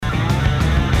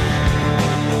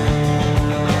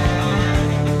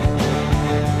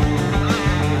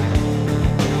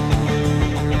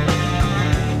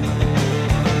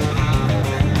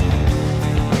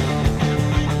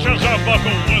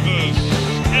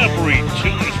February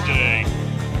Tuesday.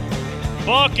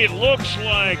 Buck, it looks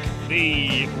like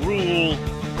the rule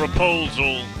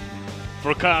proposal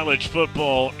for college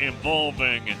football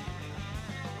involving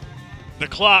the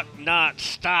clock not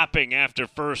stopping after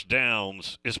first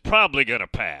downs is probably going to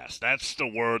pass. That's the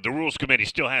word. The Rules Committee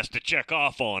still has to check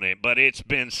off on it, but it's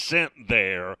been sent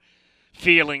there.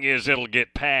 Feeling is it'll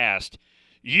get passed.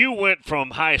 You went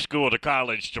from high school to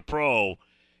college to pro.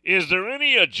 Is there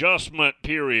any adjustment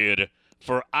period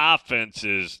for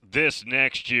offenses this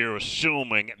next year,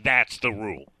 assuming that's the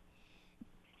rule?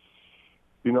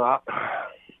 You know,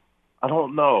 I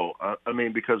don't know. I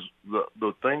mean, because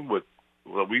the thing with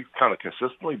what we've kind of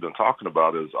consistently been talking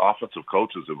about is offensive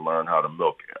coaches have learned how to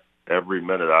milk every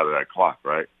minute out of that clock,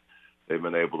 right? They've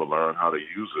been able to learn how to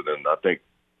use it. And I think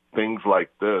things like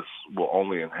this will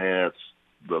only enhance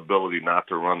the ability not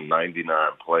to run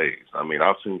 99 plays. I mean,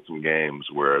 I've seen some games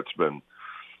where it's been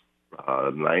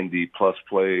 90-plus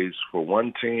plays for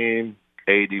one team,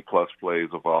 80-plus plays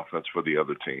of offense for the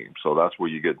other team. So that's where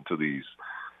you get into these,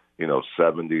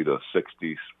 70 to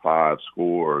 65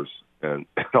 scores, and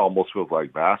it almost feels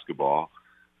like basketball.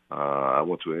 I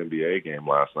went to an NBA game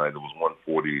last night. It was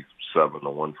 147 to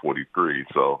 143.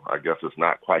 So I guess it's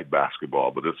not quite basketball,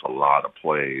 but it's a lot of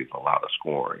plays, a lot of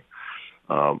scoring.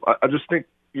 I just think,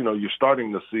 you're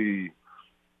starting to see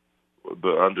the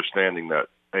understanding that,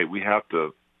 hey,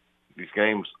 these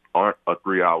games aren't a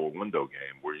 3-hour window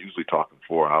game. We're usually talking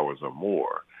 4 hours or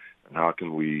more. And how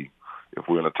can we, if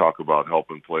we're going to talk about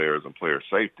helping players and player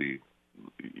safety,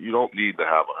 you don't need to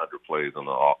have 100 plays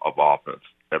of offense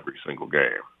every single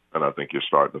game. And I think you're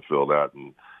starting to feel that.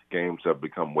 And games have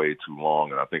become way too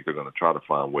long, and I think they're going to try to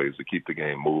find ways to keep the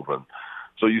game moving.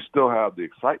 So you still have the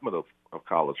excitement of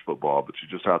college football, but you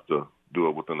just have to do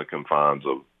it within the confines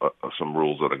of some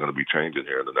rules that are going to be changing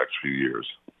here in the next few years.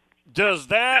 Does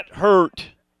that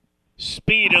hurt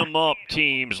speed 'em up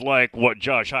teams like what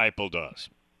Josh Heupel does?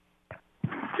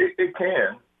 It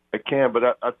can. It can,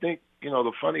 but I think,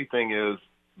 the funny thing is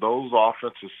those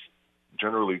offenses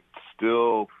generally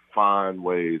still find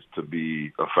ways to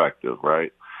be effective,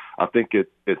 right? I think it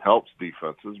helps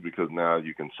defenses because now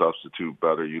you can substitute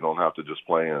better. You don't have to just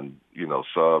play in,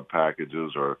 sub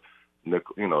packages or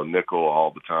nickel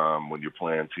all the time when you're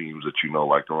playing teams that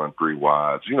like to run three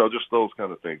wides. Just those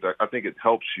kind of things. I think it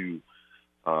helps you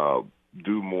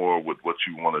do more with what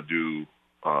you want to do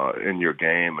in your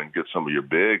game and get some of your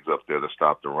bigs up there to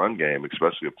stop the run game,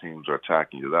 especially if teams are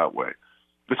attacking you that way.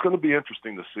 It's going to be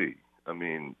interesting to see. I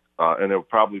mean, and there'll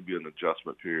probably be an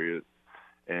adjustment period.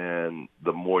 And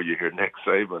the more you hear Nick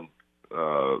Saban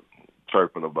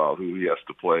chirping about who he has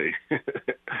to play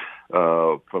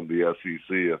from the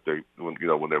SEC when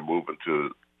they're moving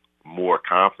to more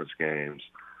conference games,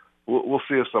 we'll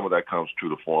see if some of that comes true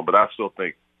to form. But I still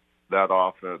think that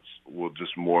offense will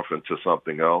just morph into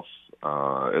something else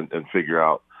and figure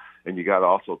out. And you got to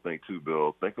also think too,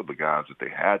 Bill. Think of the guys that they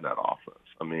had in that offense.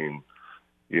 I mean,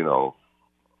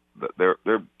 their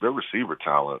receiver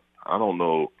talent. I don't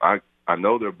know. I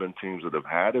know there have been teams that have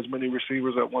had as many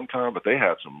receivers at one time, but they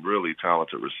had some really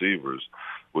talented receivers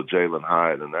with Jalen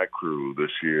Hyatt and that crew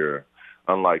this year,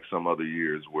 unlike some other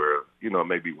years where,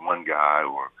 maybe one guy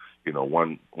or,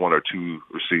 one or two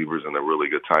receivers and a really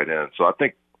good tight end. So I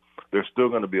think they're still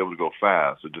going to be able to go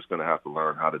fast. They're just going to have to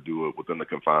learn how to do it within the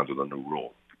confines of the new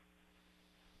rule.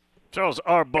 Charles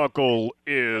Arbuckle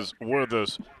is with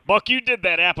us. Buck, you did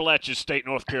that Appalachian State,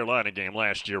 North Carolina game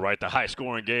last year, right? The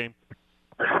high-scoring game?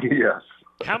 Yes.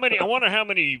 I wonder how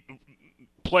many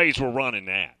plays were running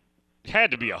that. It had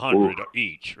to be 100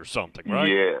 each or something, right?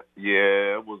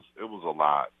 Yeah, it was a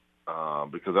lot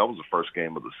because that was the first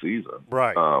game of the season,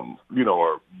 right?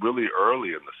 Or really early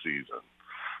in the season.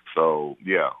 So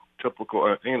yeah,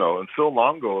 typical. And Phil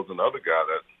Longo is another guy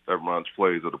that runs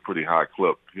plays at a pretty high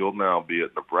clip. He'll now be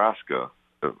at Nebraska,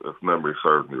 if memory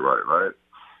serves me right. I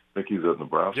think he's at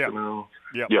Nebraska now.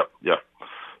 Yep.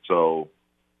 So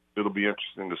it'll be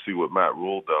interesting to see what Matt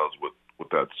Rule does with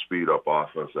that speed-up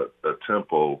offense, that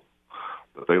tempo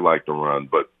that they like to run.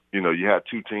 But, you had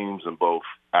two teams in both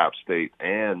App State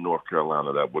and North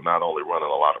Carolina that were not only running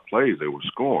a lot of plays, they were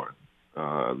scoring.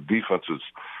 Defenses,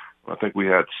 I think we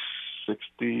had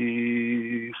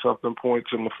 60-something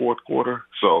points in the fourth quarter.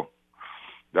 So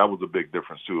that was a big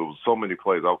difference, too. It was so many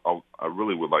plays. I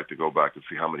really would like to go back and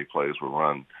see how many plays were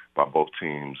run by both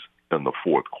teams in the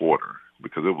fourth quarter,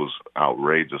 because it was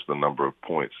outrageous the number of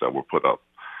points that were put up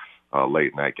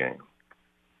late in that game.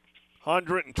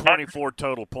 124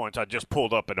 total points. I just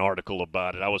pulled up an article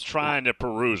about it. I was trying to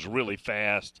peruse really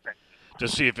fast to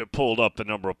see if it pulled up the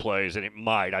number of plays, and it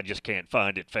might. I just can't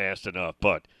find it fast enough.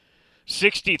 But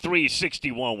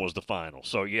 63-61 was the final.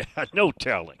 So, yeah, no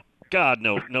telling. God,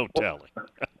 no telling.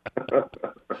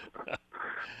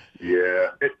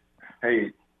 Yeah.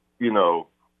 Hey,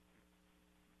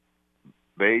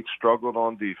 they struggled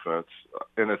on defense,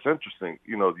 and it's interesting.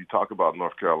 You talk about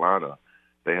North Carolina.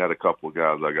 They had a couple of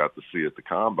guys I got to see at the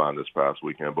Combine this past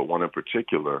weekend, but one in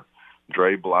particular,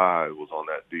 Dre Bly, was on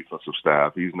that defensive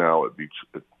staff. He's now at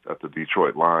the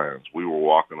Detroit Lions. We were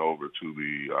walking over to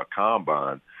the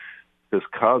Combine. His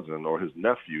cousin or his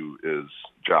nephew is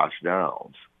Josh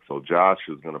Downs. So Josh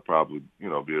is going to probably,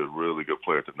 be a really good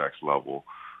player at the next level.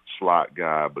 Slot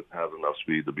guy, but has enough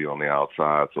speed to be on the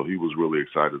outside. So he was really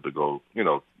excited to go,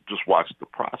 just watch the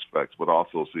prospects, but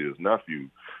also see his nephew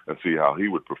and see how he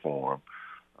would perform.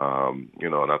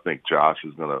 And I think Josh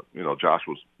is going to, Josh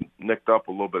was nicked up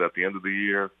a little bit at the end of the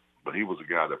year, but he was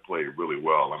a guy that played really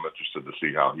well. I'm interested to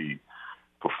see how he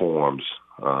performs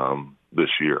this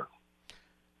year.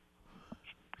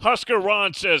 Husker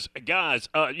Ron says, guys,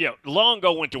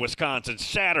 Longo went to Wisconsin.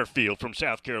 Satterfield from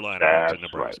South Carolina went to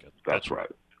Nebraska. Right. That's right.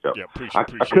 Yep. Yeah, I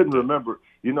couldn't remember.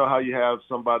 You know how you have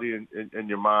somebody in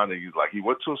your mind and you like, he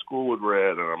went to a school with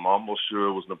red, and I'm almost sure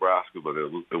it was Nebraska, but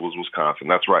it was Wisconsin.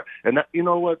 That's right. And you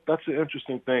know what? That's an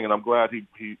interesting thing, and I'm glad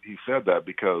he said that,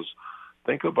 because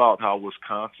think about how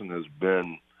Wisconsin has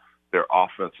been. Their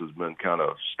offense has been kind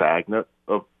of stagnant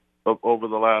over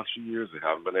the last few years. They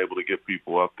haven't been able to get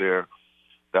people up there.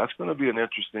 That's going to be an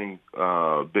interesting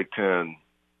Big Ten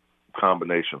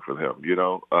combination for him,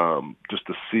 just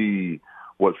to see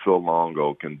what Phil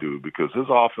Longo can do, because his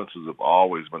offenses have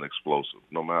always been explosive,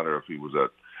 no matter if he was at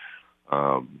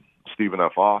Stephen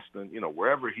F. Austin,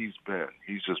 wherever he's been.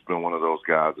 He's just been one of those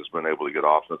guys that's been able to get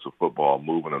offensive football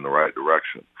moving in the right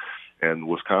direction. And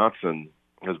Wisconsin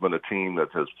has been a team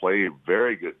that has played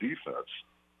very good defense,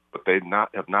 but they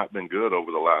have not been good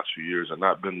over the last few years, and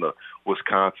not been the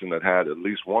Wisconsin that had at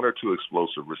least one or two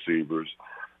explosive receivers,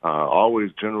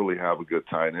 always generally have a good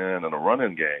tight end and a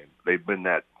running game. They've been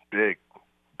that big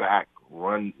back,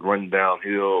 run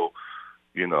downhill,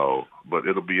 but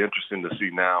it'll be interesting to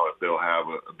see now if they'll have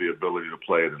the ability to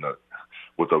play it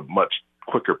with a much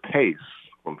quicker pace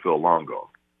from Phil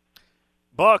Longo.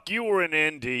 Buck, you were in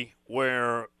Indy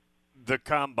where the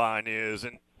Combine is,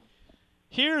 and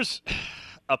here's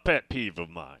a pet peeve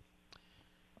of mine.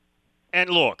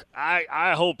 And look,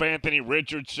 I hope Anthony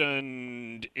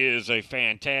Richardson is a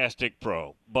fantastic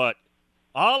pro, but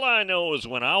all I know is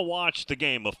when I watch the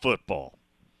game of football,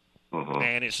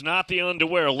 and it's not the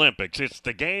underwear Olympics, it's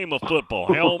the game of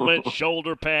football. Helmets,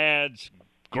 shoulder pads,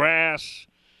 grass,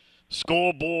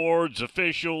 scoreboards,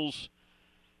 officials.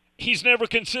 He's never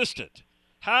consistent.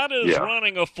 How does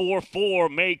running a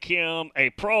 4.4 make him a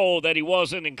pro that he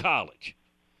wasn't in college?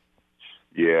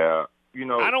 Yeah.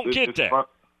 I don't get that. Fun.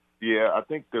 Yeah, I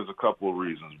think there's a couple of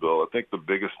reasons, Bill. I think the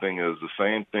biggest thing is the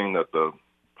same thing that the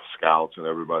scouts and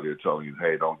everybody are telling you,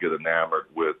 hey, don't get enamored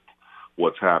with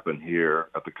what's happened here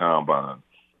at the Combine.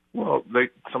 Well,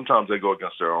 sometimes they go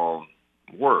against their own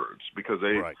words, because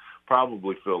they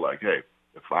probably feel like, hey,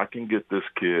 if I can get this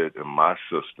kid in my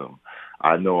system,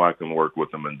 I know I can work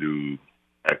with him and do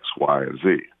X, Y, and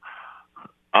Z.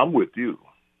 I'm with you.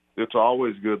 It's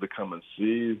always good to come and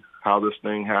see how this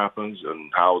thing happens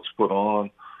and how it's put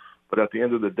on. But at the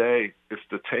end of the day, it's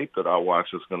the tape that I watch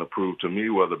that's going to prove to me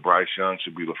whether Bryce Young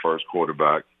should be the first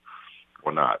quarterback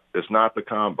or not. It's not the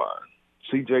Combine.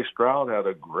 C.J. Stroud had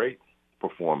a great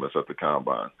performance at the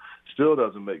Combine. Still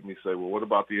doesn't make me say, well, what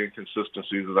about the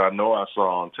inconsistencies that I know I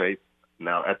saw on tape?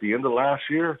 Now, at the end of last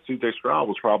year, C.J. Stroud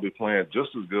was probably playing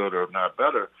just as good, or if not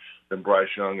better, than Bryce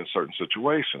Young in certain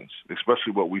situations,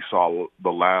 especially what we saw the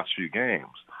last few games.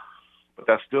 But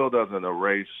that still doesn't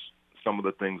erase some of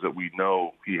the things that we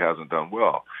know he hasn't done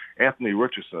well. Anthony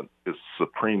Richardson is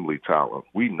supremely talented.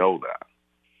 We know that.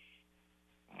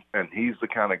 And he's the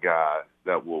kind of guy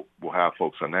that will have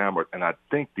folks enamored. And I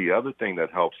think the other thing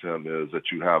that helps him is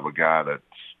that you have a guy that's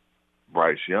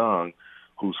Bryce Young,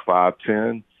 who's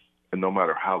 5'10", and no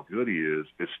matter how good he is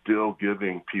still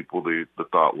giving people the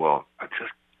thought, well, I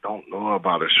just don't know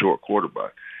about a short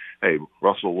quarterback. Hey,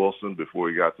 Russell Wilson, before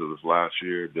he got to this last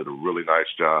year, did a really nice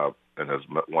job and has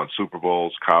won Super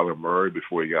Bowls. Kyler Murray,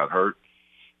 before he got hurt,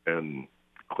 and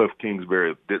Cliff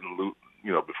Kingsbury didn't lose.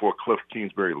 Before Cliff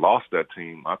Kingsbury lost that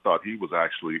team, I thought he was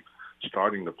actually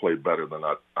starting to play better than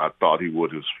I thought he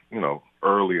would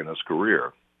early in his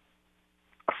career.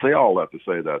 I say all that to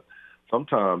say that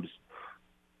sometimes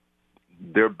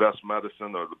their best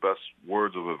medicine or the best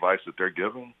words of advice that they're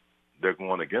given, they're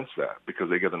going against that because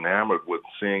they get enamored with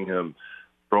seeing him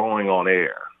throwing on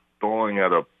air, throwing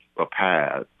at a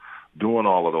pad, doing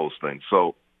all of those things.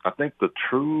 So I think the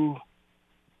true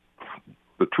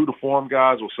to form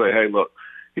guys will say, hey, look,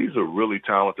 he's a really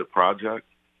talented project,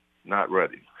 not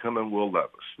ready. Him and Will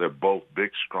Levis, they're both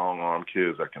big, strong-arm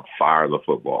kids that can fire the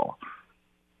football.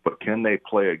 But can they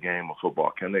play a game of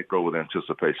football? Can they throw with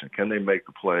anticipation? Can they make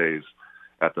the plays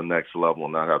at the next level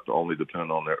and not have to only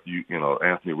depend on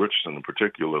Anthony Richardson in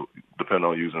particular, depend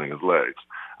on using his legs?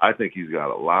 I think he's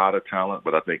got a lot of talent,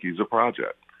 but I think he's a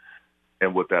project.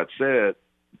 And with that said,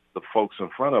 the folks in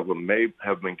front of him may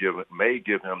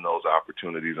give him those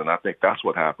opportunities, and I think that's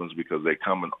what happens because they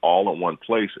come in all in one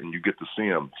place and you get to see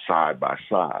them side by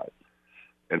side.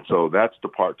 And so that's the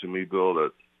part to me, Bill,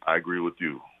 that I agree with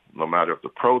you. No matter if the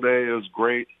pro day is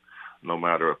great, no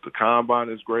matter if the combine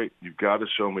is great, you've got to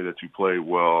show me that you play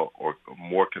well or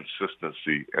more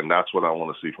consistency, and that's what I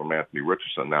want to see from Anthony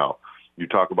Richardson. Now, you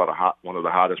talk about one of the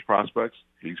hottest prospects,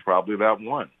 he's probably that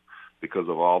one because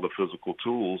of all the physical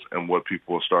tools and what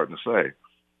people are starting to say.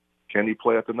 Can he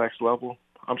play at the next level?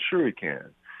 I'm sure he can.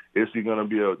 Is he going to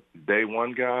be a day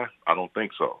one guy? I don't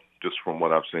think so, just from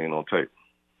what I've seen on tape.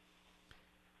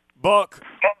 Buck,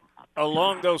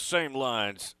 along those same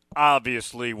lines,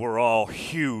 obviously we're all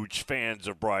huge fans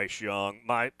of Bryce Young.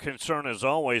 My concern has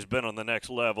always been on the next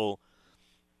level.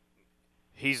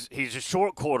 He's a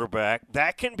short quarterback.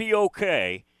 That can be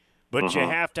okay, but you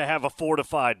have to have a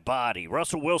fortified body.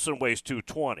 Russell Wilson weighs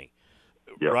 220,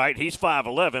 right? He's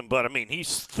 5'11", but, I mean,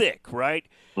 he's thick, right?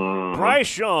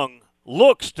 Bryce Young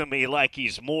looks to me like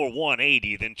he's more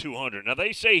 180 than 200. Now,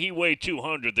 they say he weighed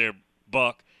 200 there,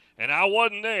 Buck, and I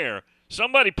wasn't there.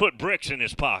 Somebody put bricks in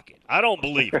his pocket. I don't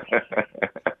believe it.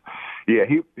 Yeah,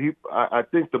 I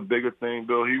think the bigger thing,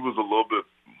 Bill, he was a little bit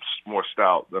more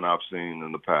stout than I've seen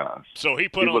in the past. So he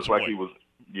put on some weight.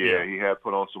 He had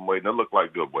put on some weight, and it looked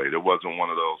like good weight. It wasn't one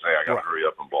of those, hey, I got to hurry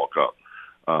up and bulk up.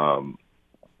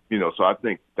 So I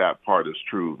think that part is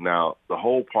true. Now, the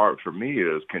whole part for me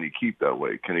is, can he keep that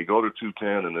weight? Can he go to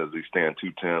 210, and does he stand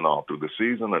 210 all through the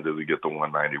season, or does he get to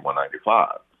 190,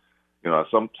 195?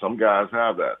 Some guys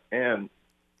have that. And,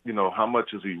 how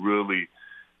much has he really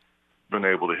been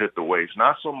able to hit the weights?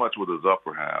 Not so much with his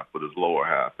upper half, but his lower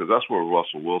half, because that's where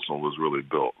Russell Wilson was really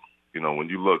built. When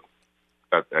you look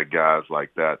at guys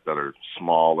like that are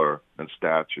smaller in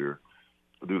stature,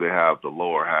 do they have the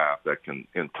lower half that can,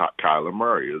 and Kyler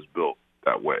Murray is built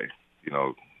that way.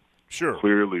 Sure.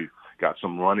 Clearly got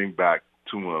some running back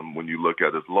to him when you look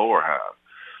at his lower half.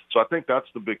 So I think that's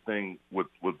the big thing with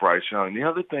Bryce Young. The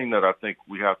other thing that I think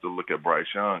we have to look at Bryce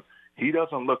Young, he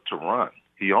doesn't look to run.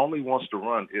 He only wants to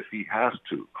run if he has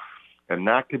to. And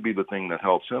that could be the thing that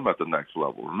helps him at the next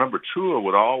level. Remember, Tua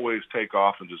would always take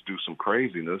off and just do some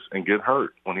craziness and get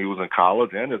hurt when he was in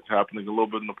college, and it's happening a little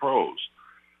bit in the pros.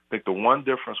 I think the one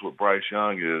difference with Bryce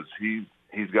Young is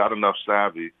he's got enough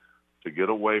savvy to get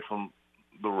away from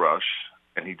the rush,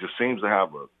 and he just seems to have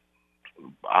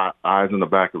eyes in the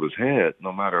back of his head,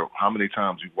 no matter how many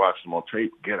times you've watched him on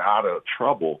tape, get out of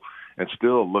trouble and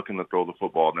still looking to throw the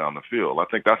football down the field. I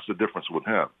think that's the difference with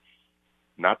him.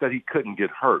 Not that he couldn't get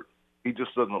hurt. He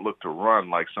just doesn't look to run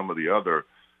like some of the other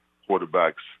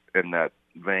quarterbacks in that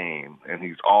vein, and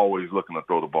he's always looking to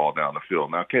throw the ball down the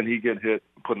field. Now, can he get hit,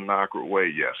 put in an awkward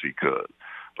way? Yes, he could.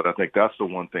 But I think that's the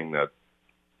one thing that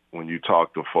when you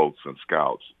talk to folks and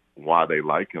scouts, why they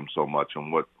like him so much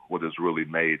and what has really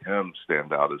made him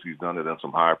stand out is he's done it in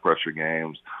some high-pressure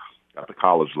games at the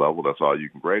college level. That's all you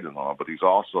can grade it on. But he's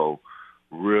also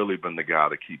really been the guy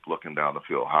to keep looking down the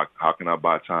field. How can I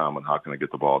buy time, and how can I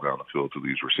get the ball down the field to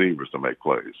these receivers to make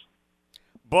plays?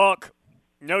 Buck,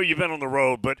 no, you've been on the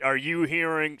road, but are you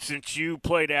hearing, since you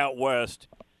played out west,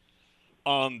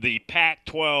 on the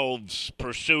Pac-12's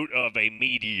pursuit of a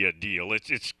media deal?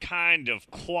 It's kind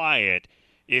of quiet.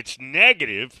 It's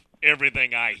negative,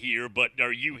 everything I hear, but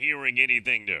are you hearing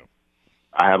anything new?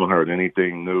 I haven't heard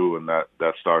anything new, and that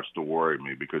starts to worry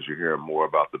me because you're hearing more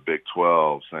about the Big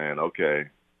 12 saying, okay,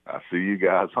 I see you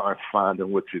guys aren't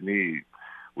finding what you need.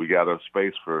 We got a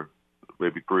space for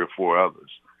maybe 3 or 4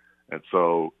 others. And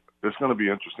so it's going to be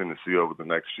interesting to see over the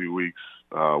next few weeks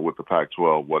with the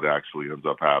Pac-12 what actually ends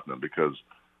up happening, because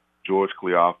George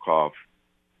Kliavkoff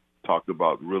talked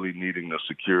about really needing to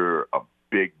secure a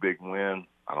big win.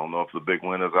 I don't know if the big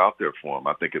win is out there for him.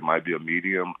 I think it might be a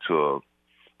medium to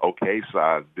okay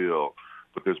size deal,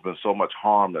 but there's been so much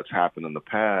harm that's happened in the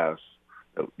past.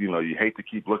 You hate to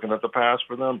keep looking at the past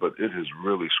for them, but it has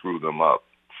really screwed them up.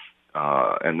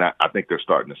 And that, I think they're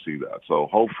starting to see that. So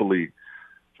hopefully,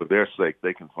 for their sake,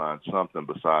 they can find something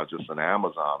besides just an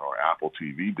Amazon or Apple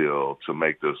TV deal to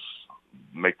make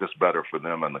this better for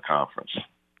them and the conference.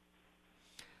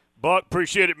 Buck,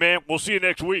 appreciate it, man. We'll see you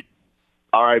next week.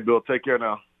 All right, Bill. Take care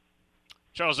now.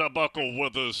 Charles Buckle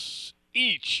with us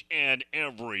each and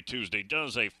every Tuesday.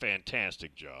 Does a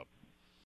fantastic job.